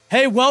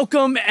Hey,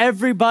 welcome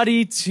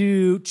everybody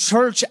to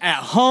Church at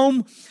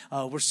Home.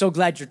 We're so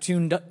glad you're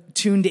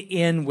tuned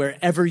in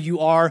wherever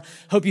you are.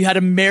 Hope you had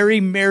a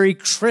Merry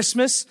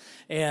Christmas.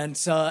 And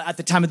at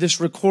the time of this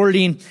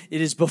recording,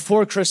 it is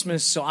before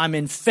Christmas, so I'm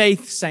in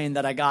faith saying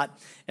that I got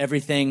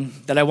everything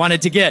that I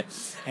wanted to get.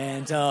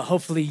 And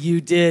hopefully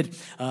you did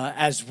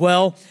as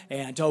well.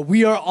 And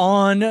we are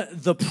on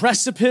the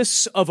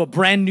precipice of a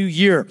brand new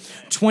year.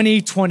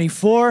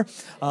 2024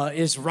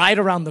 is right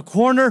around the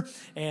corner.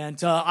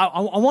 And I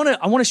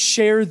want to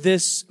share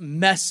this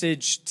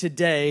message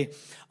today,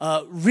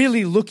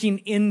 really looking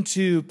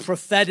into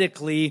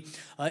prophetically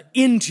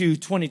into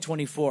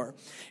 2024.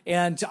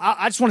 And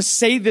I just want to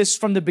say this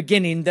from the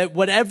beginning, that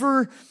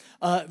whatever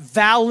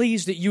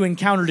valleys that you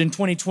encountered in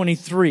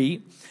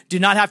 2023 do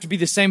not have to be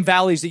the same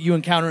valleys that you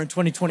encounter in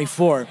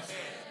 2024.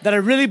 That I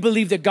really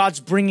believe that God's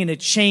bringing a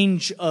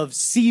change of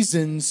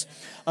seasons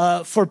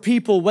for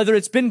people, whether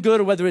it's been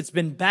good or whether it's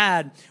been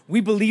bad. We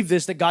believe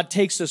this, that God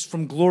takes us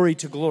from glory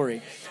to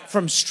glory,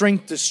 from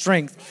strength to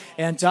strength.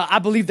 And I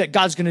believe that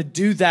God's going to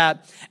do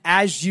that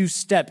as you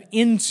step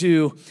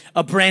into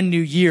a brand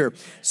new year.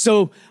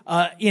 So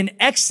in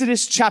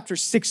Exodus chapter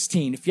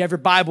 16, if you have your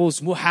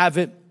Bibles, we'll have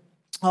it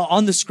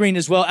on the screen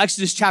as well.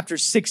 Exodus chapter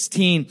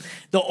 16,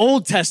 the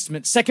Old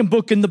Testament, second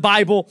book in the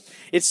Bible.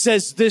 It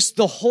says this: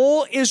 the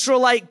whole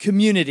Israelite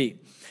community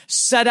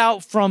set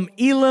out from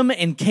Elim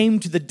and came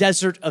to the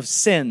desert of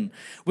Sin,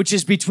 which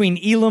is between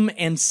Elim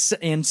and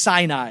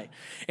Sinai.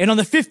 And on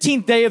the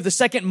 15th day of the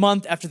second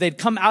month after they'd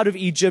come out of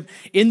Egypt,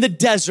 in the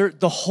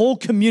desert, the whole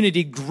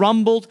community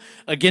grumbled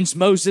against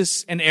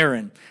Moses and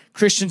Aaron.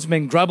 Christians have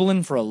been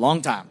grumbling for a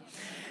long time.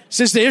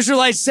 Since the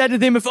Israelites said to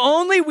them, "If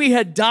only we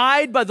had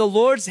died by the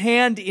Lord's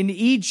hand in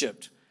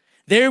Egypt.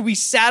 There we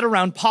sat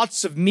around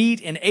pots of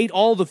meat and ate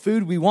all the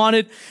food we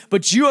wanted.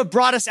 But you have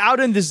brought us out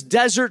in this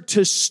desert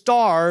to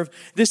starve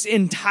this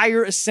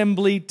entire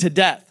assembly to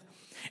death."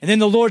 And then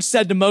the Lord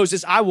said to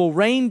Moses, "I will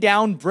rain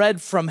down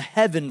bread from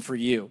heaven for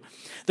you.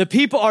 The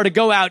people are to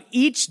go out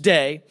each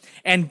day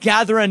and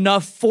gather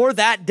enough for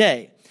that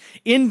day.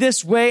 In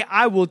this way,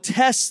 I will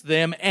test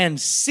them and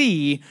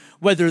see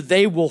whether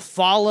they will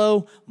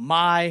follow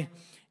my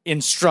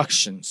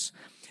instructions."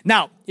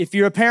 Now, if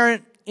you're a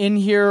parent in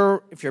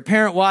here, if you're a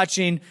parent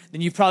watching,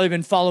 then you've probably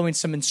been following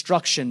some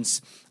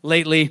instructions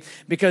lately,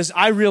 because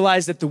I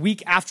realize that the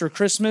week after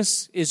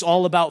Christmas is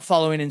all about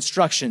following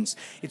instructions.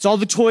 It's all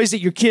the toys that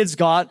your kids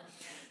got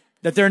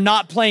that they're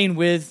not playing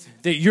with,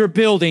 that you're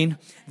building.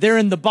 They're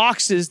in the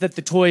boxes that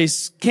the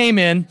toys came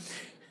in.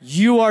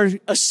 You are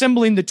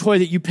assembling the toy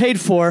that you paid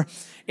for.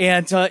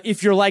 And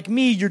if you're like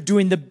me, you're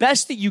doing the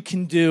best that you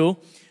can do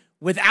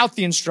without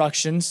the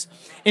instructions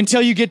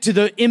until you get to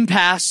the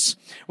impasse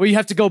where you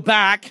have to go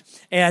back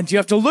and you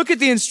have to look at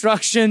the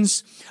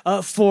instructions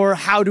for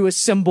how to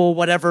assemble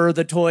whatever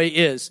the toy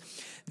is.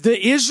 The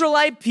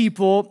Israelite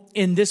people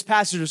in this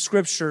passage of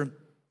scripture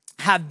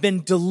have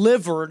been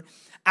delivered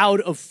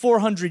out of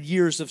 400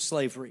 years of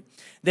slavery.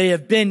 They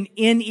have been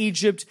in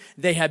Egypt.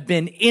 They have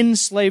been in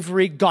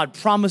slavery. God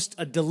promised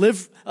a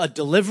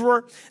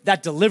deliverer.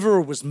 That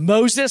deliverer was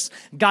Moses.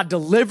 God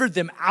delivered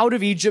them out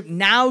of Egypt.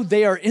 Now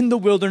they are in the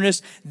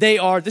wilderness.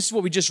 This is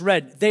what we just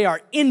read, they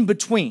are in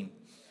between.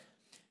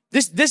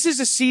 This is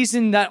a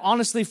season that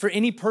honestly for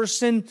any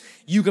person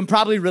you can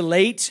probably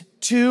relate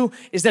to,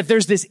 is that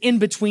there's this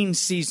in-between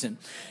season.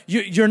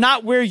 You're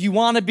not where you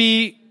want to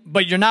be,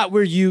 but you're not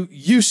where you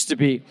used to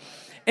be.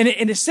 And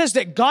it says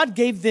that God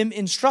gave them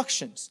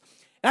instructions.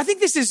 And I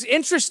think this is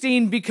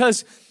interesting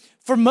because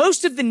for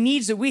most of the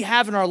needs that we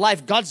have in our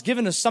life, God's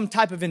given us some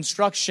type of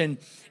instruction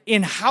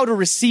in how to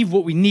receive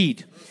what we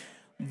need.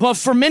 But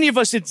for many of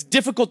us, it's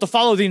difficult to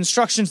follow the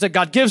instructions that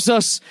God gives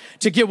us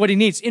to get what he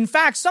needs. In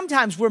fact,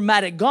 sometimes we're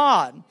mad at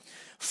God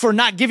for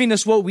not giving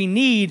us what we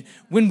need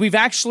when we've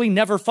actually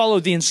never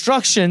followed the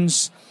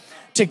instructions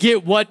to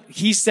get what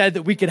he said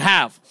that we could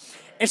have.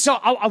 And so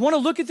I want to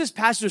look at this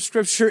passage of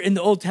scripture in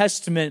the Old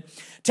Testament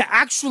to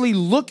actually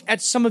look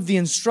at some of the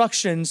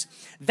instructions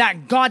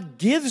that God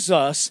gives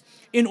us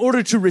in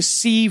order to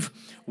receive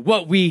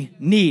what we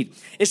need.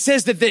 It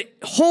says that the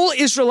whole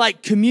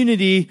Israelite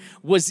community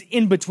was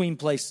in between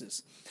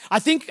places. I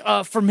think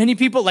for many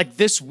people, like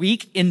this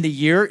week in the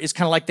year is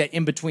kind of like that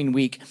in-between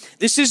week.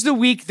 This is the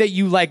week that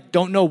you like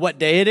don't know what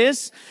day it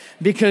is,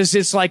 because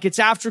it's like it's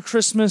after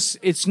Christmas,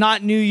 it's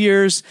not New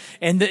Year's,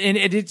 and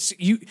it's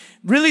you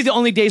really the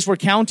only days we're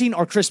counting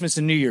are Christmas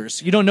and New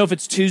Year's. You don't know if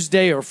it's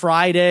Tuesday or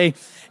Friday,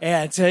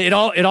 and it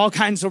all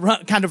kind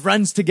of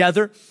runs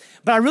together.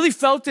 But I really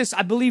felt this.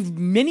 I believe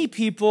many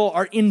people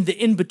are in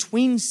the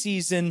in-between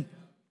season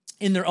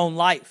in their own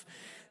life,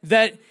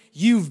 that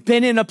you've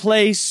been in a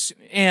place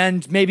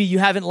and maybe you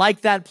haven't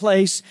liked that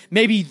place.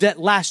 Maybe that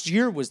last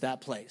year was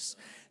that place.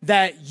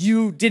 that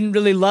you didn't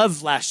really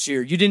love last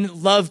year. You didn't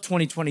love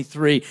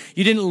 2023.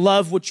 You didn't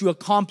love what you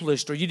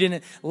accomplished, or you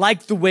didn't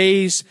like the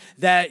ways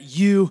that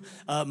you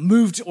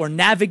moved or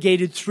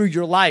navigated through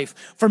your life.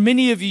 For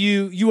many of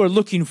you, you are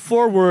looking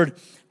forward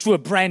to a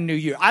brand new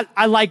year.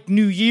 I like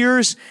New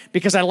Year's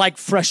because I like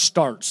fresh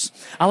starts.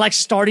 I like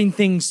starting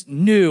things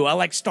new. I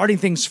like starting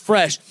things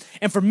fresh.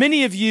 And for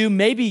many of you,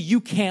 maybe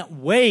you can't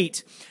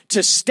wait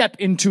to step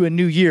into a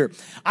new year.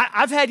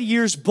 I've had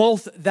years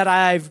both that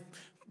I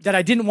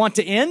didn't want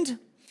to end,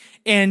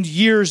 and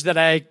years that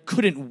I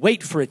couldn't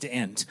wait for it to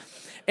end.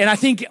 And I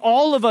think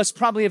all of us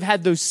probably have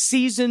had those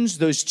seasons,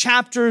 those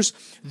chapters,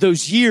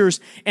 those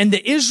years, and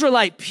the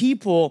Israelite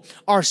people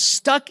are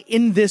stuck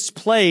in this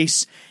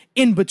place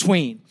in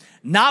between.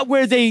 Not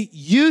where they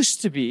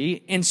used to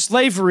be in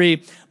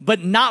slavery,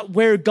 but not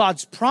where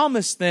God's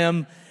promised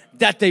them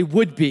that they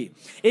would be.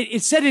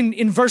 It said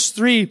in verse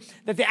 3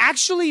 that they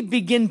actually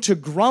begin to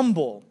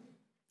grumble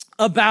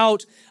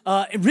about,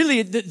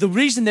 really the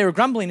reason they were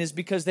grumbling is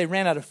because they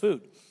ran out of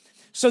food.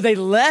 So they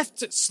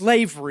left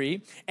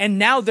slavery, and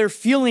now they're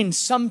feeling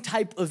some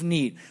type of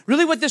need.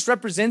 Really what this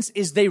represents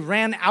is they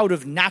ran out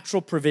of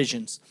natural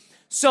provisions.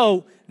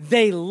 So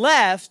they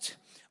left,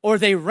 or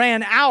they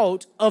ran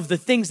out of the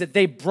things that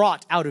they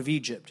brought out of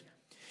Egypt.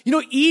 You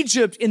know,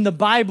 Egypt in the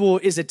Bible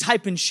is a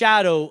type and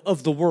shadow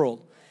of the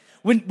world.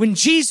 When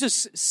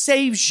Jesus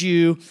saves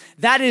you,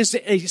 that is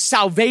a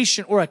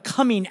salvation or a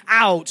coming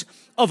out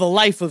of a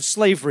life of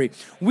slavery.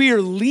 We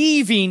are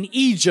leaving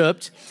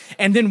Egypt,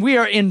 and then we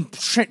are in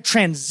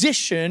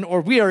transition,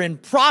 or we are in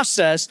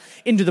process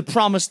into the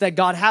promise that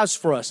God has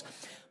for us.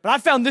 But I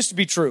found this to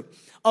be true.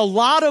 A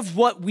lot of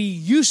what we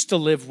used to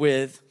live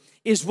with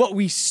is what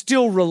we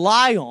still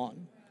rely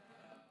on,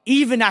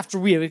 even after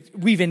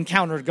we've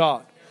encountered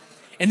God.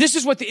 And this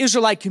is what the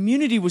Israelite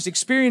community was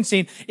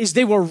experiencing, is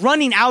they were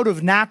running out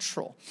of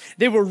natural.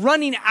 They were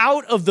running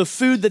out of the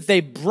food that they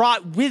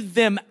brought with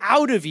them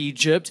out of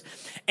Egypt.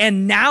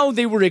 And now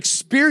they were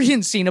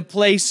experiencing a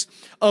place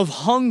of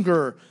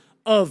hunger,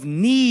 of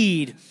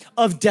need,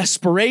 of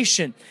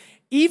desperation.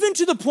 Even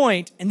to the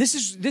point, and this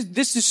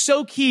is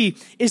so key,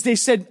 is they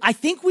said, I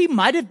think we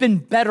might have been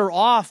better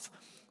off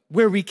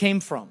where we came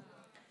from.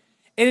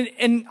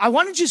 And I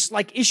want to just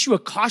issue a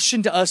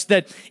caution to us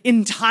that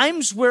in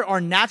times where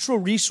our natural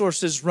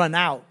resources run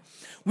out,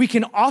 we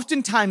can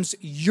oftentimes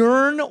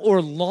yearn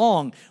or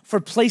long for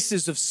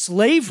places of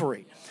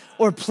slavery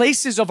or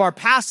places of our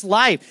past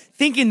life,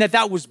 thinking that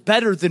that was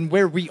better than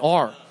where we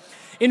are.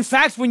 In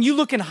fact, when you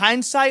look in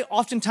hindsight,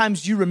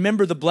 oftentimes you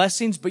remember the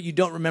blessings, but you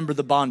don't remember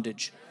the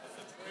bondage.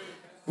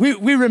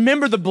 We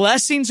remember the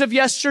blessings of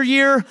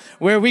yesteryear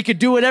where we could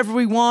do whatever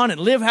we want and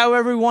live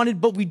however we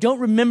wanted, but we don't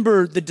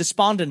remember the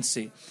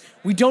despondency.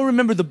 We don't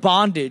remember the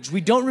bondage.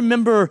 We don't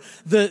remember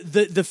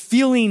the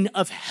feeling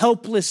of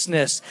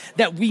helplessness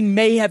that we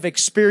may have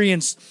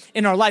experienced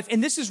in our life.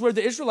 And this is where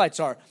the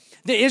Israelites are.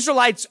 The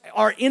Israelites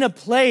are in a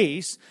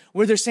place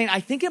where they're saying,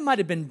 I think it might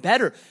have been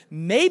better.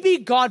 Maybe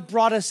God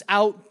brought us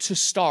out to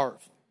starve.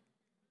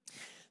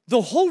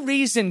 The whole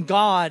reason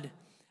God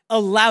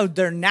allowed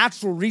their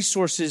natural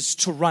resources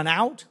to run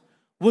out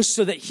was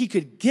so that he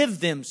could give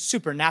them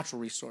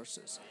supernatural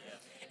resources.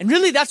 And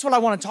really, that's what I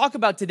want to talk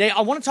about today.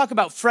 I want to talk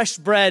about fresh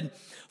bread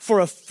for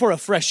a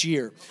fresh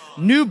year.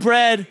 New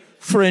bread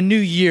for a new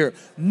year.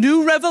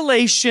 New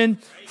revelation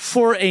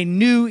for a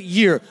new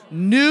year. A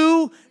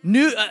new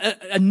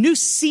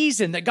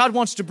season that God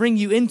wants to bring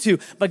you into.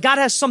 But God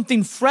has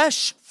something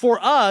fresh for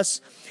us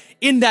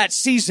in that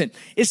season.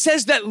 It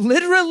says that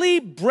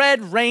literally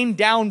bread rained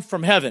down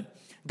from heaven.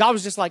 God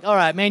was just like, all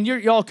right, man,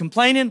 you're all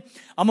complaining.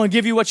 I'm going to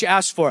give you what you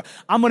asked for.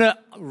 I'm going to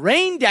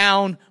rain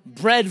down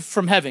bread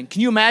from heaven.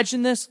 Can you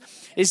imagine this?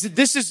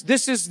 This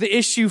is the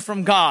issue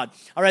from God.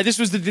 All right, this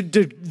was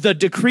the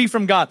decree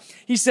from God.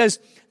 He says,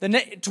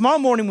 tomorrow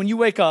morning when you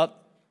wake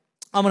up,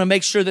 I'm going to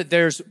make sure that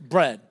there's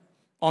bread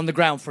on the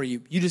ground for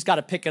you. You just got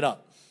to pick it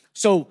up.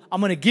 So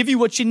I'm going to give you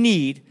what you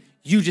need.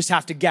 You just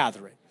have to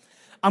gather it.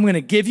 I'm going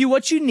to give you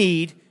what you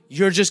need.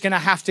 You're just going to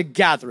have to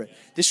gather it.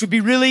 This would be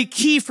really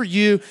key for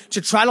you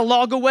to try to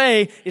log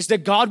away, is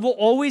that God will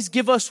always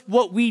give us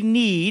what we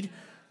need,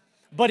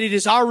 but it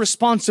is our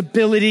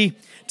responsibility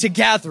to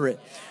gather it.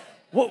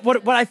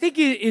 What I think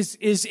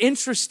is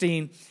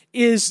interesting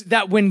is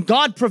that when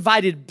God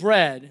provided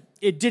bread,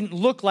 it didn't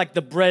look like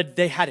the bread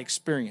they had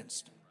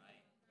experienced.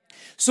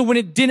 So when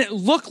it didn't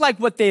look like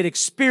what they had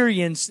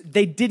experienced,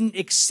 they didn't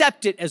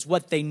accept it as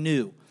what they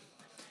knew.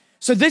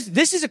 So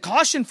this is a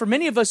caution for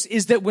many of us,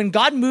 is that when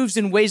God moves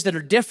in ways that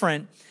are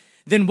different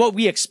than what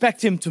we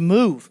expect him to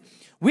move,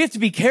 we have to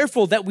be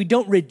careful that we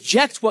don't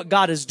reject what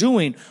God is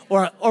doing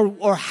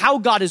or how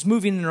God is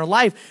moving in our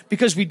life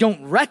because we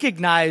don't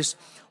recognize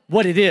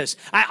what it is.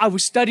 I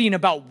was studying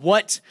about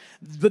what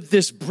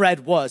this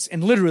bread was.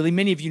 And literally,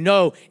 many of you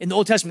know, in the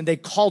Old Testament, they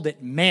called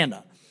it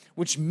manna,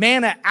 which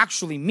manna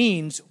actually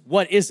means,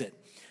 what is it?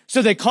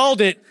 So they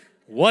called it,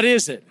 what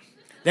is it?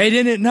 They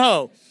didn't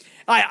know.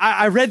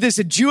 I read this,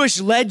 a Jewish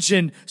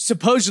legend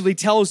supposedly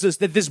tells us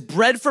that this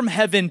bread from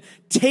heaven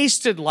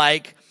tasted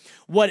like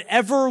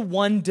whatever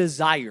one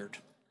desired.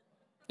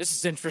 This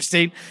is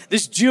interesting.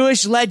 This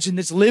Jewish legend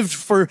that's lived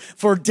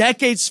for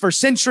decades, for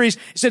centuries,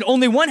 said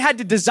only one had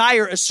to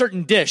desire a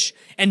certain dish,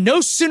 and no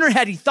sooner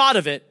had he thought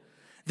of it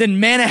than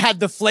manna had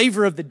the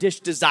flavor of the dish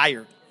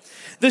desired.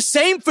 The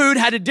same food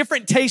had a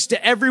different taste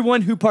to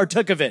everyone who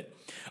partook of it,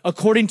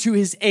 according to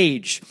his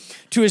age.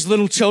 To his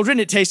little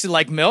children, it tasted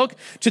like milk.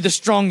 To the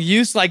strong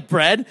youths, like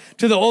bread.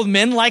 To the old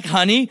men, like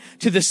honey.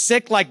 To the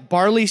sick, like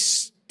barley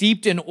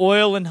steeped in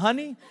oil and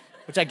honey,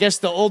 which I guess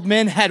the old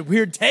men had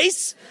weird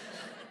tastes.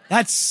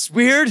 That's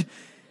weird.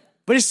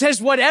 But it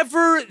says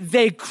whatever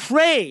they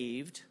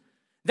craved,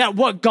 that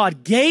what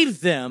God gave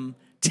them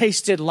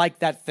tasted like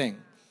that thing.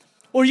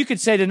 Or you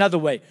could say it another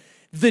way.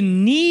 The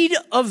need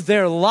of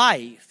their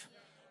life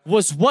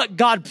was what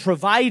God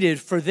provided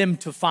for them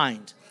to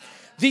find.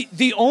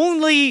 The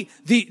only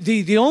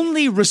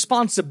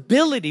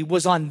responsibility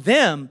was on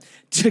them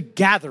to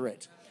gather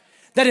it.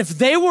 That if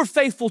they were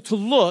faithful to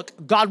look,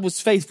 God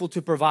was faithful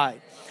to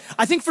provide.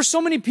 I think for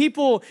so many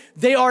people,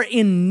 they are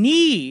in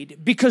need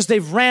because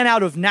they've ran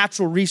out of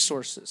natural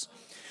resources.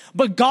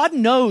 But God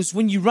knows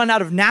when you run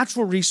out of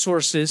natural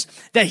resources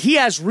that he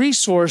has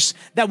resource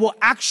that will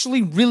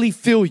actually really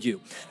fill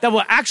you, that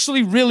will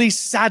actually really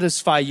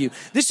satisfy you.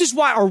 This is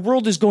why our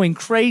world is going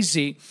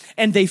crazy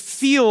and they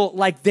feel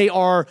like they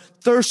are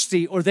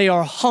thirsty or they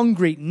are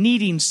hungry,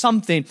 needing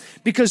something,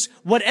 because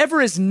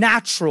whatever is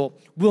natural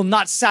will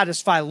not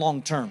satisfy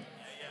long term.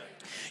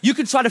 You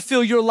can try to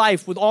fill your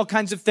life with all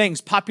kinds of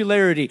things,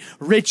 popularity,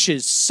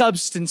 riches,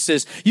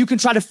 substances. You can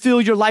try to fill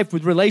your life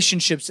with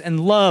relationships and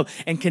love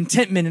and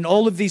contentment in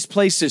all of these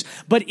places,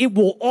 but it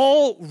will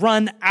all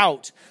run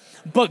out.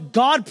 But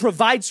God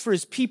provides for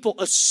his people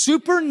a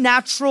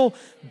supernatural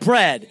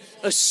bread,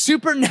 a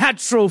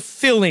supernatural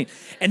filling.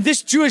 And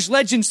this Jewish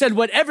legend said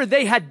whatever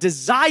they had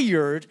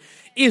desired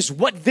is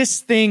what this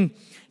thing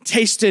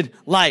tasted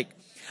like.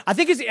 I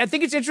think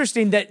it's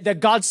interesting that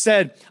God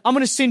said, I'm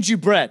going to send you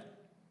bread.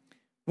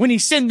 When he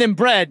sent them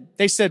bread,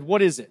 they said,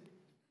 what is it?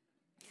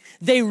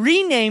 They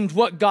renamed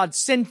what God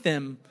sent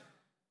them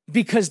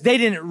because they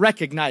didn't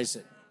recognize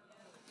it.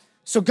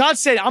 So God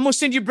said, I'm going to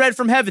send you bread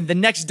from heaven. The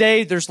next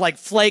day, there's like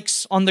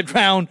flakes on the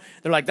ground.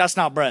 They're like, that's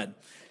not bread.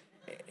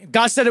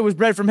 God said it was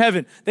bread from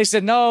heaven. They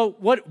said, no,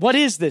 what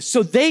is this?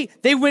 So they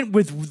went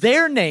with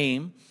their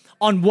name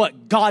on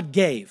what God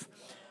gave.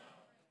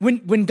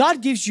 When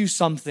God gives you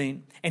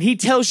something and he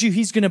tells you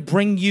he's going to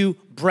bring you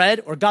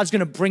bread or God's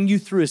going to bring you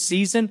through a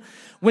season,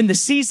 when the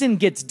season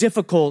gets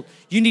difficult,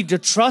 you need to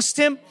trust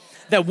him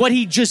that what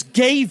he just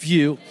gave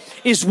you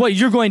is what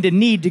you're going to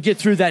need to get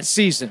through that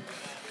season.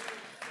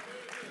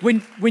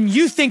 When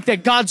you think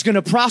that God's going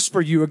to prosper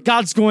you or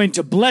God's going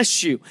to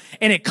bless you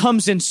and it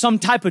comes in some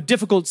type of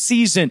difficult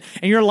season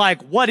and you're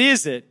like, what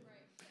is it?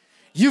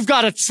 You've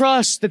got to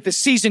trust that the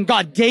season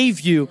God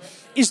gave you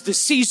is the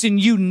season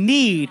you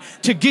need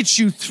to get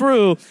you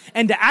through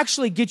and to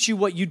actually get you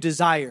what you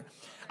desire.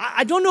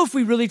 I don't know if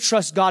we really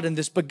trust God in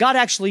this, but God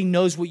actually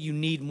knows what you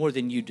need more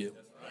than you do.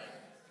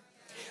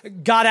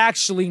 God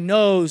actually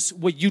knows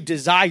what you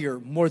desire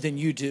more than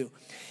you do.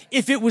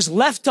 If it was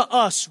left to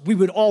us, we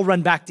would all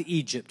run back to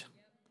Egypt.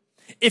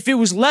 If it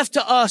was left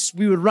to us,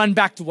 we would run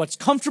back to what's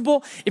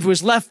comfortable. If it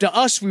was left to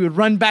us, we would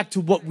run back to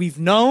what we've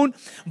known.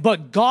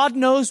 But God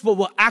knows what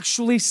will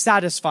actually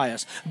satisfy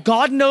us.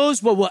 God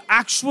knows what will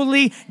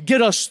actually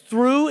get us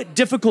through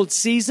difficult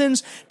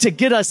seasons to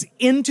get us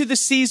into the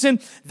season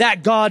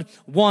that God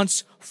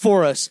wants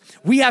for us.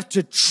 We have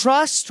to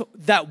trust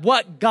that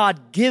what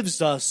God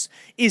gives us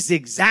is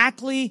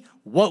exactly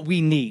what we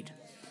need.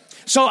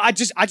 So I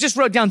just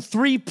wrote down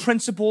 3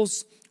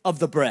 principles of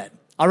the bread.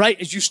 All right,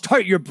 as you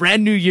start your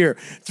brand new year,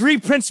 3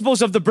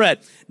 principles of the bread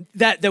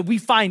that we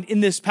find in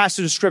this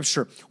passage of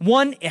scripture.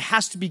 1, it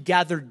has to be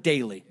gathered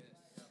daily.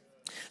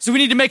 So we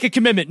need to make a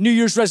commitment, New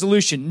Year's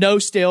resolution, no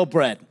stale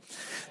bread.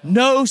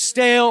 No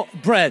stale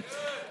bread.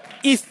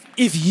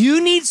 If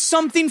you need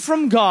something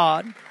from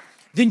God,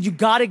 then you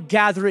got to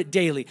gather it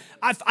daily.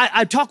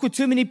 I talk with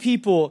too many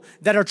people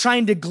that are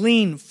trying to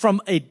glean from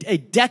a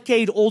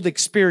decade-old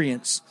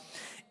experience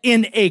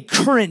in a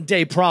current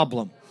day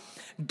problem.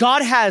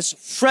 God has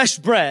fresh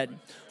bread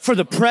for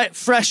the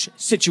fresh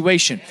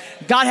situation.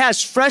 God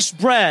has fresh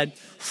bread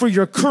for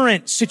your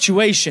current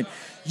situation.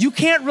 You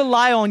can't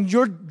rely on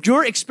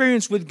your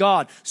experience with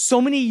God so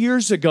many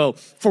years ago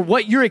for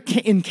what you're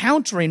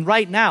encountering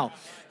right now.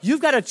 You've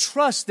got to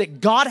trust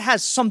that God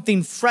has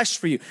something fresh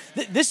for you.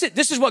 This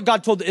is what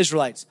God told the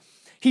Israelites.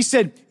 He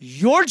said,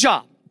 your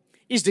job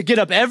is to get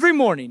up every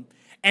morning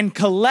and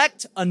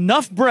collect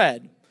enough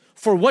bread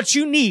for what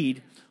you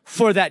need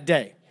for that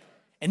day.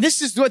 And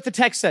this is what the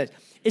text says.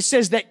 It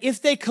says that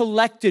if they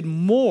collected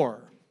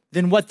more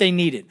than what they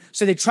needed,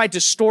 so they tried to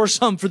store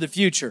some for the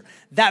future,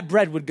 that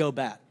bread would go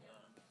bad.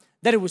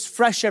 That it was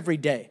fresh every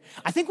day.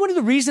 I think one of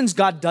the reasons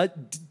God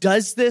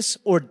does this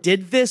or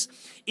did this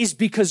is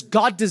because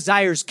God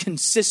desires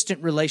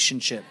consistent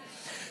relationship.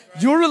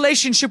 Your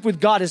relationship with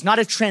God is not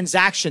a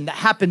transaction that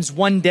happens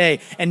one day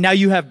and now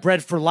you have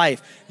bread for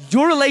life.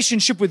 Your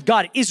relationship with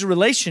God is a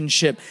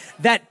relationship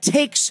that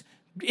takes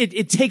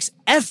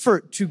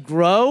effort to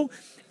grow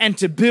and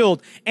to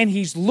build. And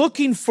he's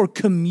looking for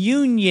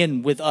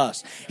communion with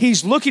us.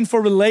 He's looking for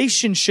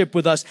relationship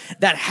with us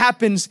that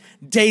happens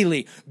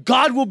daily.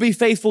 God will be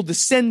faithful to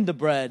send the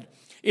bread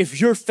if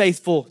you're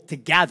faithful to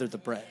gather the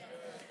bread.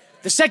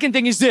 The second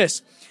thing is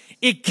this: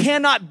 it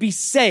cannot be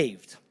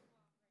saved.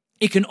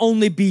 It can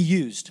only be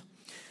used.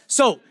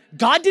 So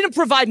God didn't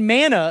provide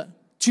manna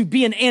to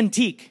be an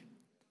antique.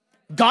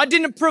 God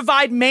didn't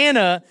provide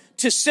manna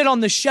to sit on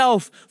the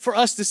shelf for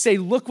us to say,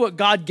 look what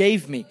God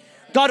gave me.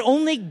 God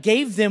only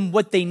gave them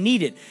what they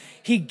needed.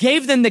 He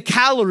gave them the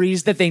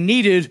calories that they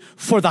needed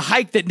for the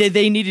hike that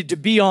they needed to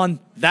be on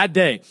that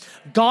day.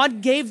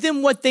 God gave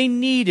them what they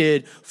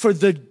needed for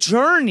the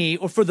journey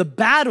or for the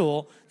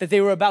battle that they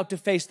were about to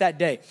face that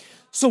day.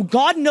 So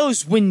God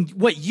knows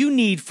what you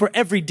need for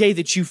every day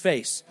that you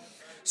face.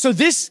 So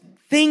this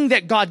thing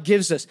that God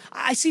gives us,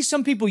 I see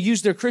some people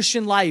use their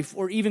Christian life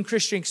or even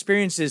Christian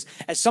experiences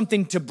as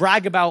something to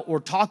brag about or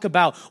talk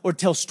about or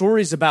tell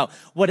stories about.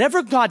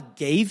 Whatever God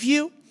gave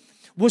you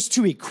was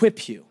to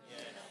equip you.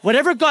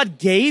 Whatever God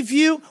gave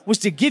you was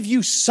to give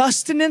you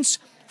sustenance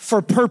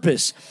for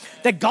purpose.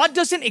 That God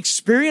doesn't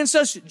experience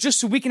us just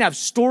so we can have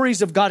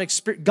stories of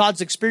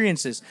God's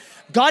experiences.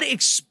 God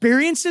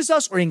experiences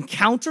us or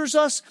encounters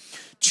us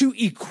to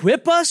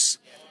equip us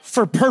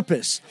for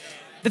purpose.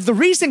 That the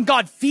reason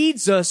God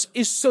feeds us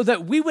is so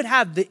that we would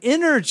have the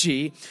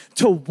energy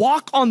to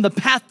walk on the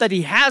path that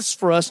he has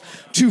for us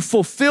to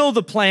fulfill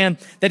the plan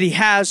that he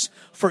has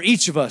for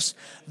each of us.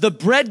 The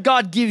bread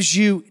God gives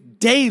you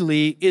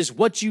daily is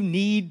what you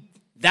need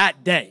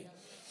that day.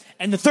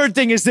 And the third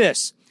thing is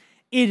this: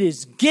 it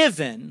is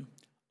given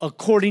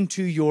according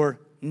to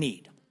your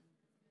need.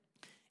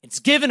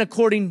 It's given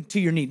according to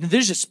your need. Now,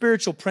 there's a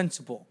spiritual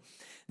principle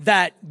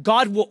that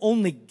God will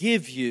only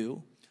give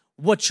you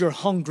what you're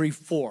hungry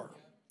for.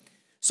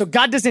 So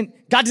God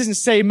doesn't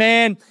say,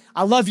 man,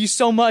 I love you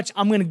so much,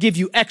 I'm going to give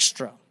you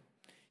extra.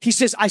 He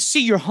says, I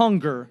see your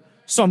hunger,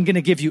 so I'm going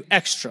to give you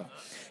extra.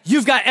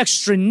 You've got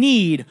extra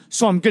need,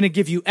 so I'm going to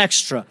give you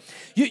extra.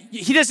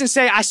 He doesn't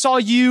say, I saw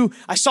you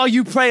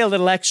pray a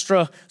little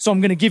extra, so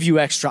I'm going to give you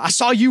extra. I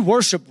saw you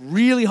worship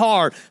really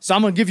hard, so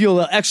I'm going to give you a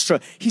little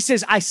extra. He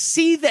says, I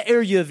see the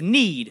area of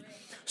need,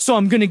 so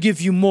I'm going to give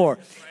you more.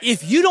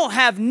 If you don't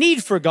have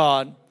need for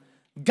God,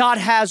 God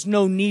has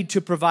no need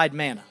to provide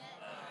manna.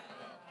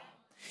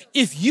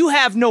 If you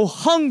have no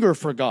hunger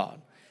for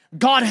God,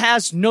 God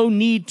has no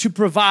need to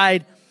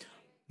provide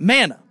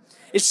manna.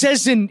 It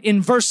says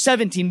in verse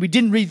 17, we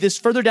didn't read this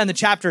further down the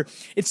chapter.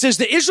 It says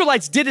the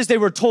Israelites did as they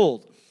were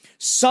told.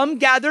 Some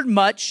gathered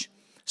much,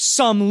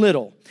 some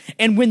little.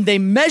 And when they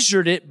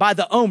measured it by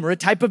the omer, a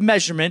type of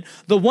measurement,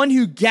 the one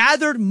who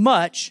gathered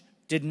much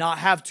did not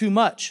have too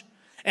much.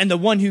 And the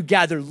one who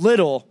gathered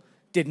little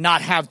did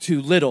not have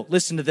too little.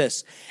 Listen to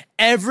this.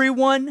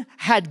 Everyone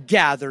had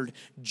gathered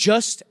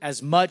just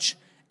as much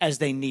as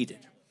they needed.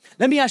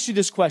 Let me ask you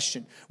this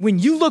question. When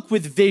you look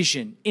with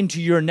vision into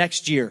your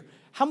next year,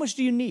 how much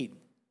do you need?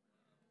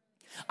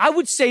 I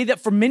would say that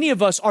for many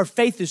of us, our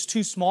faith is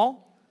too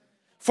small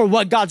for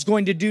what God's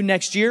going to do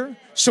next year,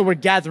 so we're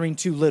gathering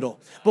too little.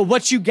 But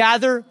what you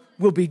gather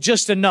will be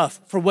just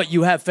enough for what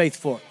you have faith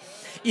for.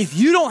 If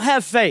you don't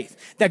have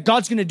faith that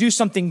God's going to do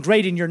something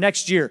great in your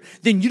next year,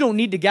 then you don't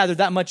need to gather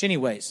that much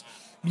anyways.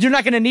 You're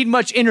not going to need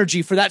much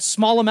energy for that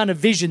small amount of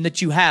vision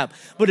that you have.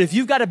 But if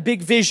you've got a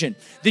big vision,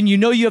 then you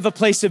know you have a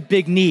place of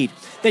big need,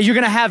 that you're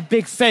going to have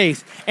big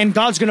faith, and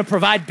God's going to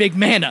provide big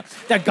manna,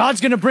 that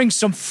God's going to bring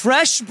some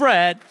fresh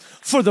bread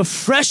for the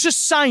fresh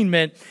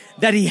assignment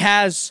that he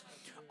has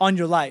on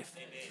your life.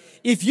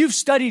 If you've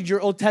studied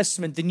your Old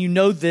Testament, then you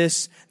know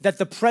this, that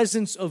the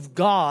presence of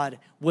God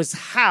was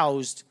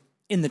housed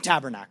in the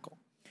tabernacle.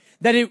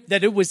 That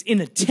it was in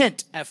a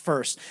tent at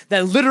first,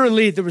 that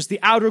literally there was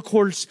the outer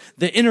courts,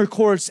 the inner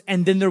courts,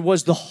 and then there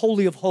was the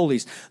Holy of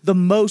Holies, the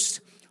most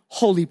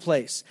holy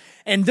place.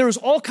 And there was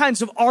all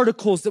kinds of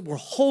articles that were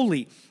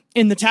holy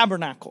in the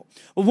tabernacle.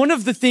 But one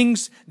of the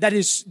things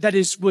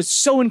was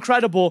so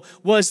incredible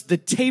was the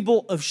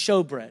table of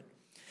showbread.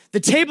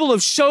 The table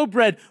of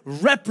showbread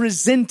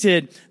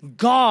represented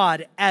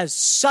God as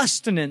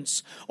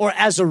sustenance or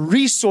as a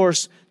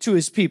resource to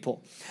his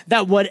people.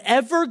 That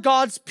whatever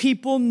God's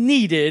people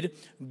needed,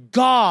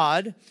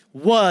 God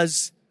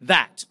was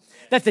that.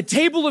 That the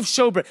table of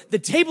showbread, the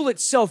table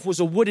itself was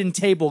a wooden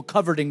table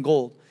covered in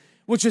gold,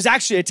 which was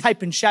actually a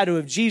type and shadow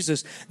of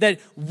Jesus. That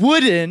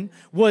wooden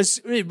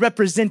it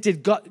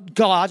represented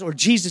God or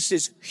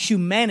Jesus's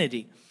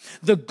humanity.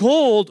 The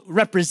gold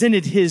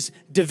represented his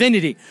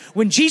divinity.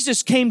 When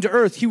Jesus came to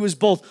earth, he was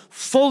both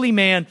fully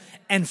man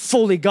and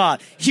fully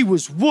God. He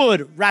was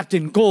wood wrapped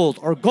in gold,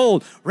 or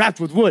gold wrapped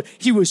with wood.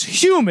 He was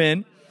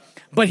human,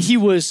 but he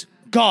was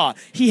God.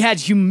 He had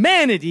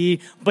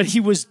humanity, but he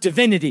was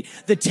divinity.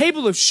 The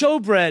table of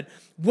showbread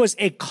was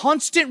a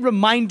constant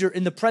reminder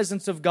in the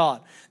presence of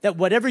God that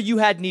whatever you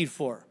had need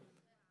for,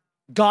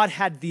 God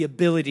had the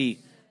ability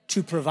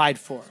to provide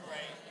for.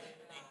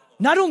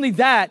 Not only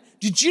that,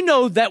 did you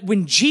know that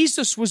when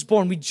Jesus was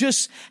born, we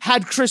just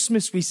had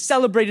Christmas, we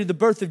celebrated the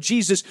birth of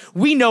Jesus.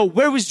 We know,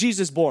 where was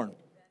Jesus born?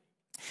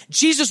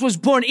 Jesus was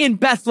born in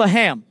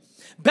Bethlehem.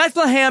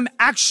 Bethlehem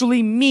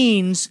actually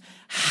means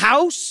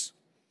house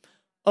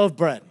of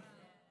bread.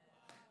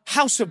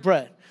 House of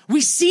bread.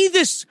 We see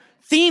this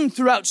theme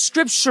throughout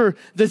Scripture,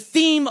 the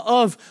theme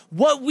of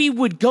what we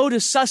would go to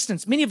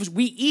sustenance. Many of us,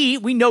 we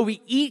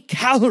eat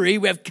calorie,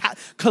 we have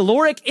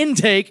caloric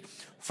intake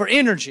for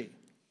energy.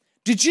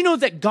 Did you know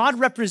that God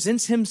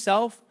represents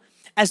himself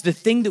as the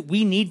thing that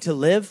we need to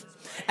live?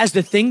 As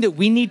the thing that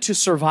we need to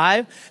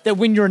survive? That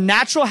when your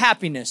natural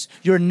happiness,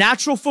 your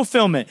natural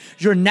fulfillment,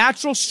 your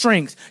natural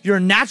strength, your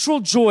natural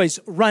joys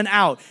run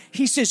out,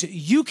 he says,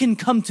 you can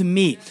come to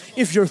me.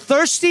 If you're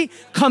thirsty,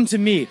 come to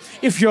me.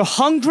 If you're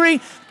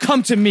hungry,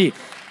 come to me.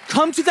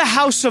 Come to the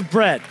house of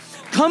bread.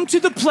 Come to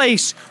the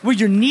place where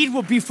your need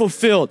will be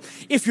fulfilled.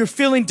 If you're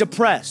feeling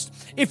depressed,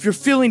 if you're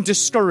feeling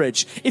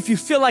discouraged, if you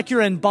feel like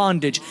you're in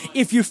bondage,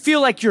 if you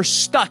feel like you're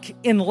stuck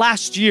in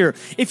last year,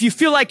 if you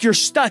feel like you're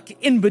stuck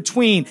in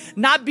between,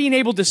 not being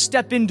able to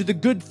step into the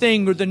good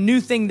thing or the new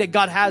thing that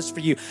God has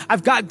for you,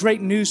 I've got great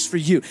news for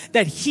you,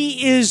 that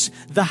he is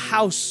the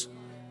house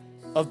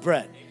of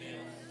bread.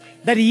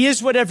 That he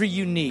is whatever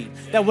you need,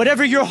 that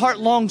whatever your heart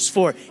longs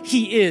for,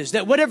 he is,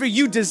 that whatever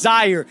you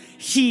desire,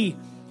 he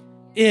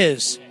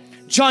is.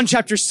 John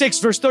chapter 6,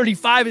 verse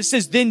 35, it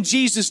says, then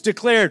Jesus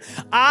declared,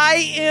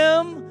 I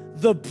am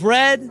the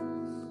bread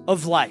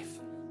of life.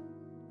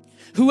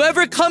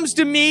 Whoever comes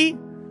to me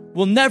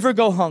will never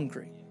go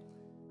hungry.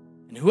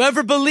 And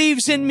whoever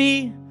believes in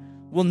me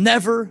will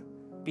never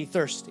be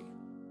thirsty.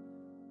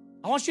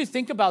 I want you to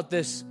think about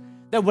this,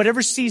 that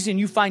whatever season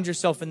you find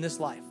yourself in this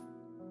life,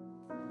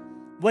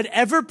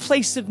 whatever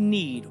place of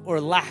need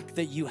or lack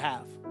that you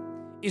have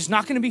is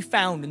not going to be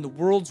found in the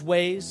world's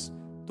ways,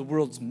 the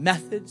world's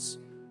methods,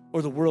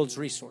 or the world's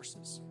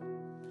resources.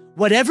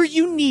 Whatever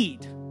you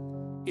need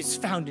is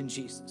found in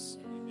Jesus.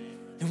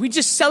 And we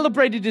just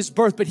celebrated his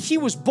birth, but he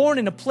was born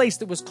in a place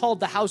that was called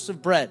the house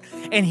of bread.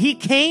 And he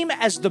came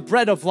as the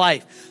bread of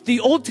life. The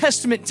Old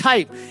Testament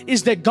type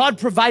is that God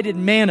provided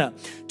manna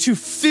to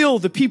fill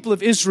the people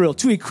of Israel,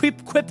 to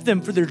equip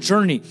them for their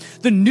journey.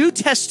 The New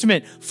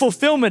Testament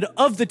fulfillment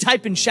of the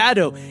type and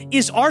shadow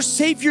is our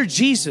Savior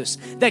Jesus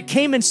that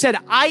came and said,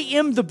 I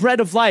am the bread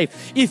of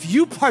life. If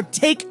you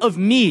partake of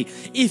me,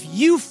 if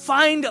you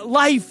find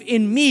life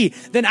in me,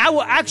 then I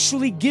will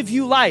actually give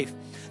you life.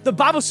 The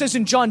Bible says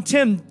in John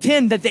 10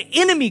 that the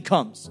enemy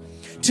comes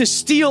to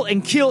steal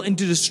and kill and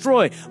to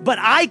destroy. But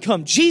I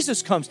come,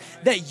 Jesus comes,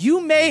 that you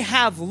may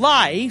have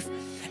life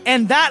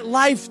and that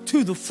life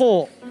to the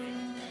full.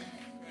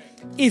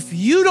 If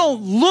you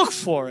don't look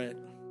for it,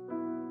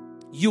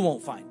 you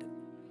won't find it.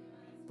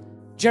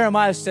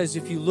 Jeremiah says,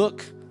 if you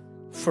look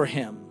for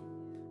him,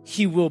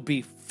 he will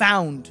be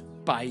found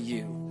by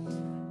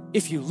you.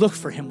 If you look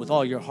for him with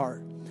all your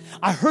heart.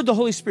 I heard the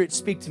Holy Spirit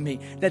speak to me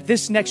that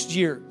this next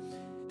year,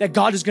 that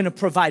God is going to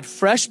provide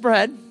fresh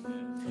bread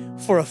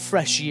for a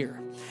fresh year.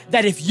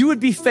 That if you would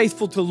be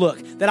faithful to look,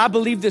 that I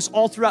believe this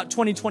all throughout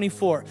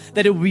 2024,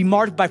 that it will be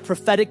marked by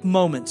prophetic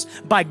moments,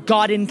 by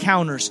God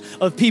encounters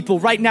of people.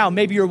 Right now,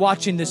 maybe you're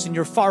watching this and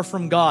you're far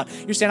from God.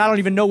 You're saying, I don't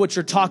even know what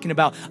you're talking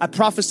about. I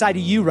prophesy to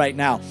you right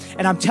now.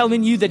 And I'm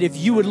telling you that if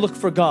you would look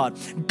for God,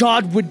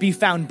 God would be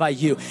found by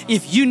you.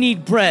 If you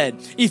need bread,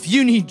 if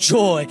you need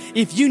joy,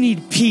 if you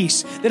need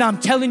peace, then I'm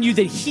telling you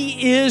that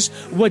he is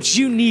what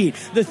you need.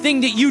 The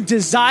thing that you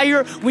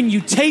desire when you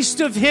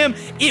taste of him,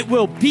 it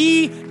will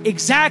be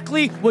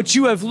exactly what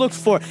you have looked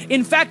for.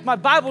 In fact, my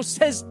Bible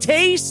says,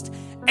 taste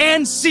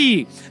and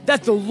see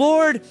that the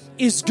Lord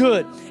is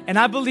good. And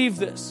I believe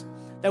this,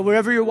 that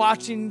wherever you're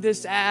watching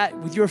this at,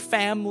 with your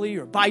family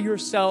or by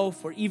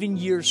yourself or even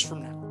years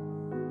from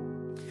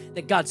now,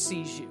 that God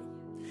sees you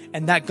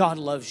and that God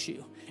loves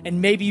you.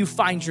 And maybe you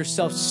find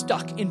yourself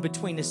stuck in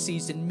between a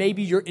season.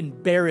 Maybe you're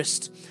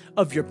embarrassed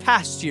of your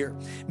past year.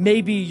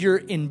 Maybe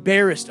you're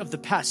embarrassed of the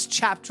past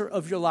chapter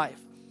of your life.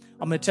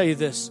 I'm going to tell you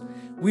this.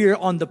 We are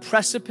on the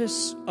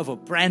precipice of a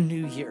brand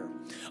new year,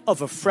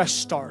 of a fresh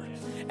start.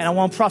 And I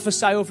want to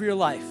prophesy over your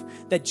life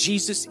that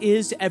Jesus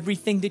is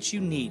everything that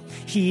you need.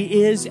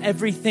 He is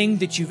everything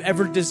that you've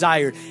ever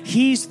desired.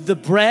 He's the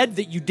bread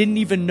that you didn't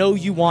even know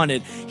you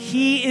wanted.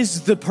 He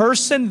is the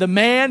person, the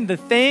man, the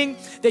thing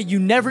that you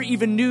never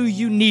even knew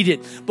you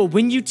needed. But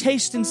when you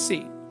taste and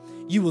see,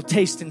 you will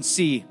taste and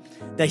see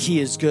that he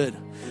is good.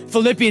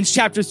 Philippians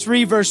chapter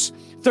 3, verse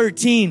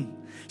 13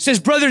 says,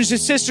 brothers and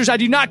sisters, I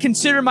do not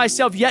consider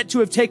myself yet to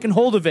have taken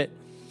hold of it.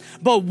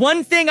 But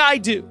one thing I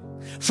do,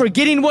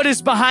 forgetting what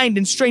is behind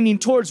and straining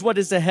towards what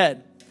is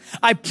ahead,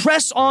 I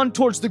press on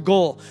towards the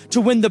goal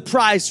to win the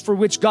prize for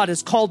which God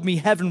has called me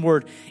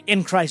heavenward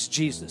in Christ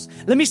Jesus.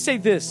 Let me say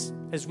this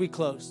as we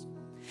close.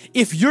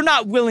 If you're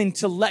not willing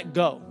to let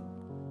go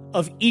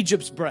of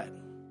Egypt's bread,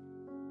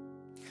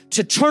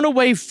 to turn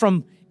away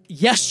from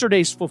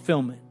yesterday's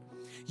fulfillment,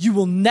 you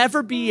will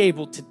never be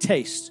able to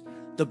taste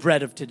the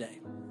bread of today.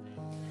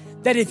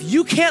 That if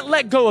you can't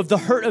let go of the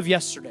hurt of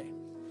yesterday,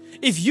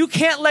 if you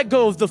can't let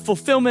go of the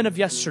fulfillment of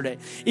yesterday,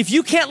 if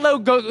you can't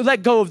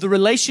let go of the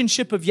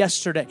relationship of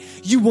yesterday,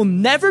 you will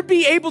never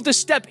be able to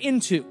step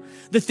into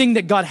the thing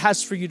that God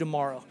has for you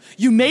tomorrow.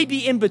 You may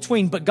be in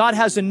between, but God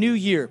has a new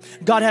year.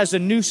 God has a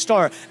new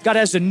start. God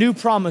has a new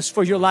promise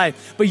for your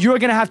life. But you're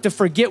going to have to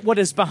forget what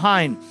is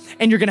behind,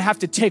 and you're going to have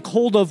to take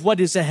hold of what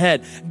is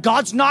ahead.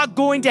 God's not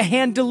going to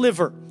hand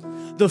deliver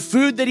the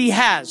food that he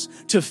has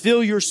to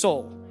fill your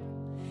soul.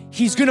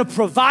 He's going to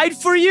provide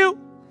for you,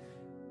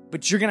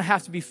 but you're going to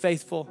have to be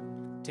faithful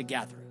to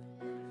gather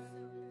it.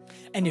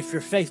 And if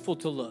you're faithful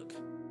to look,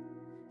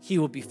 he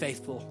will be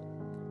faithful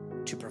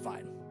to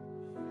provide.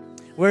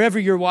 Wherever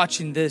you're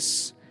watching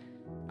this,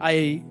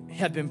 I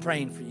have been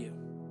praying for you.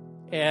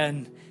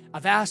 And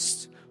I've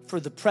asked for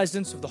the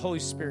presence of the Holy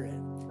Spirit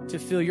to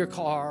fill your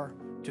car,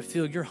 to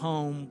fill your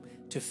home,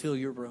 to fill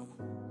your room.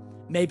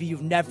 Maybe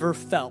you've never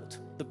felt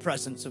the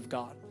presence of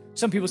God.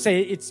 Some people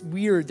say it's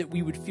weird that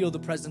we would feel the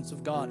presence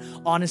of God.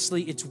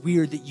 Honestly, it's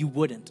weird that you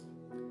wouldn't.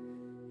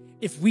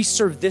 If we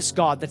serve this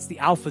God, that's the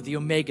Alpha, the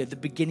Omega, the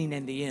beginning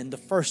and the end, the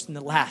first and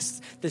the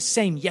last, the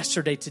same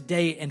yesterday,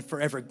 today, and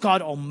forever,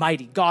 God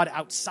Almighty, God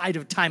outside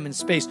of time and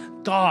space,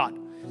 God.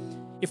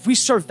 If we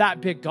serve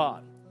that big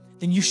God,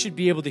 then you should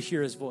be able to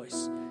hear his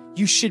voice.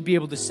 You should be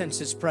able to sense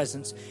his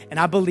presence. And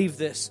I believe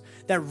this,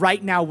 that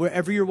right now,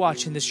 wherever you're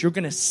watching this, you're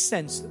going to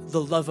sense the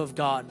love of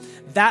God.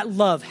 That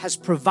love has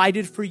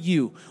provided for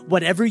you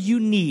whatever you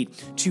need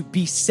to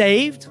be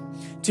saved,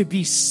 to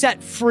be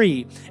set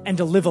free, and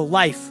to live a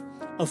life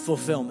of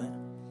fulfillment.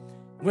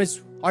 With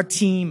our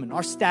team and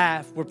our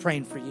staff, we're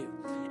praying for you.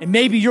 And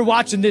maybe you're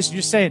watching this and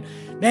you're saying,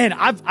 man,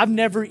 I've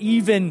never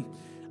even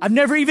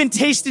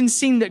tasted and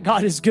seen that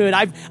God is good.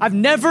 I've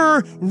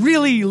never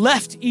really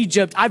left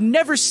Egypt. I've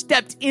never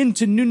stepped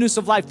into newness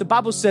of life. The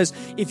Bible says,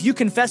 if you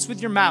confess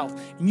with your mouth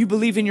and you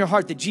believe in your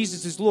heart that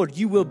Jesus is Lord,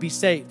 you will be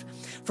saved.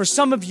 For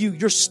some of you,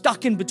 you're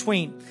stuck in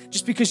between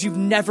just because you've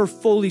never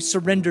fully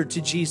surrendered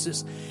to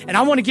Jesus. And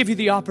I want to give you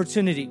the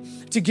opportunity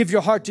to give your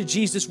heart to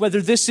Jesus,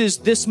 whether this is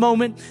this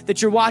moment that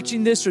you're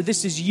watching this or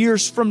this is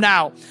years from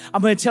now.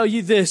 I'm going to tell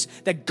you this,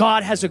 that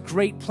God has a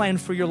great plan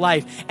for your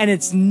life, and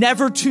it's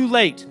never too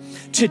late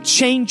to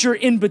change your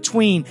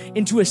in-between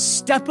into a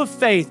step of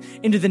faith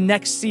into the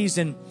next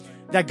season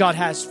that God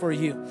has for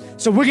you.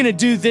 So we're going to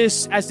do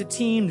this as a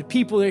team. The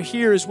people that are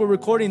here as we're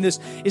recording this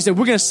is that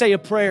we're going to say a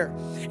prayer.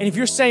 And if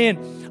you're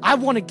saying, I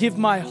want to give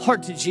my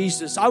heart to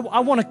Jesus. I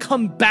want to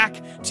come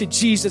back to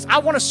Jesus. I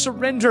want to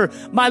surrender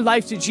my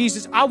life to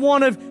Jesus. I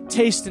want to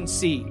taste and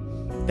see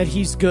that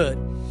he's good.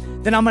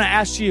 Then I'm going to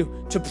ask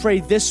you to pray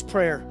this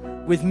prayer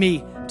with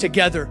me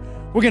together.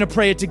 We're going to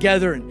pray it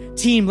together. And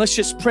team, let's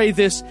just pray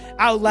this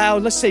out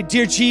loud. Let's say,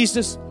 Dear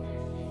Jesus,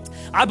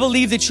 I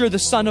believe that you're the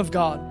Son of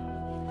God,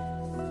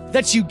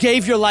 that you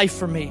gave your life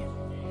for me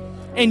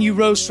and you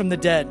rose from the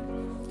dead.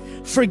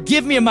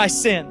 Forgive me of my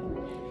sin.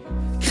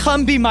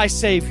 Come be my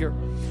Savior.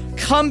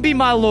 Come be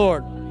my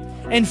Lord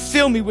and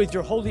fill me with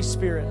your Holy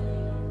Spirit.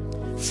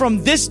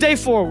 From this day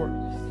forward,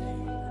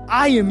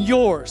 I am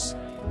yours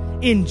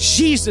in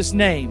Jesus'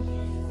 name.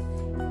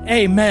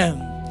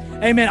 Amen.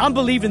 Amen. I'm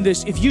believing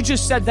this. If you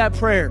just said that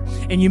prayer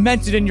and you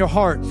meant it in your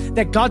heart,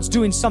 that God's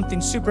doing something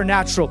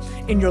supernatural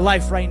in your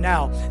life right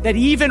now, that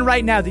even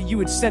right now that you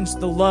would sense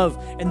the love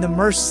and the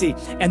mercy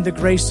and the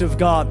grace of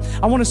God.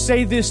 I want to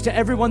say this to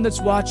everyone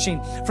that's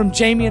watching. From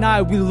Jamie and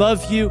I, we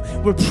love you.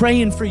 We're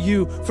praying for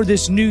you for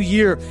this new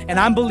year. And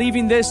I'm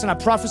believing this, and I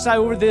prophesy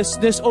over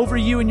this over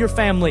you and your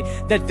family,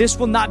 that this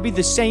will not be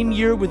the same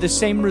year with the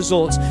same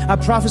results. I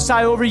prophesy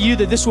over you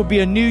that this will be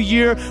a new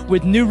year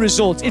with new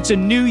results. It's a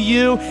new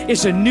you.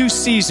 It's a new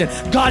season.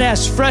 God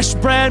has fresh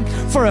bread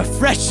for a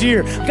fresh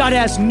year. God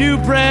has new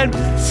bread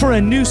for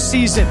a new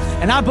season.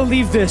 And I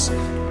believe this,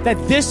 that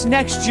this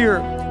next year,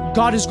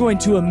 God is going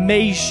to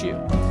amaze you.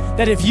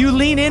 That if you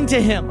lean into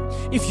him,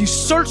 if you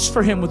search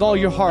for him with all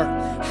your heart,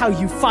 how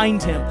you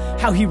find him,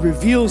 how he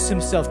reveals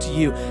himself to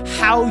you,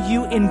 how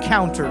you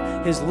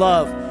encounter his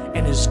love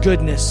and his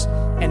goodness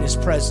and his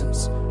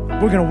presence.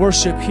 We're going to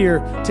worship here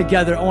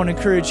together. I want to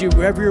encourage you,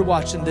 wherever you're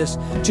watching this,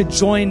 to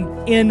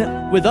join in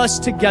with us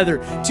together,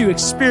 to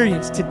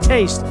experience, to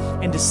taste,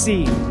 and to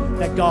see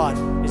that God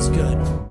is good.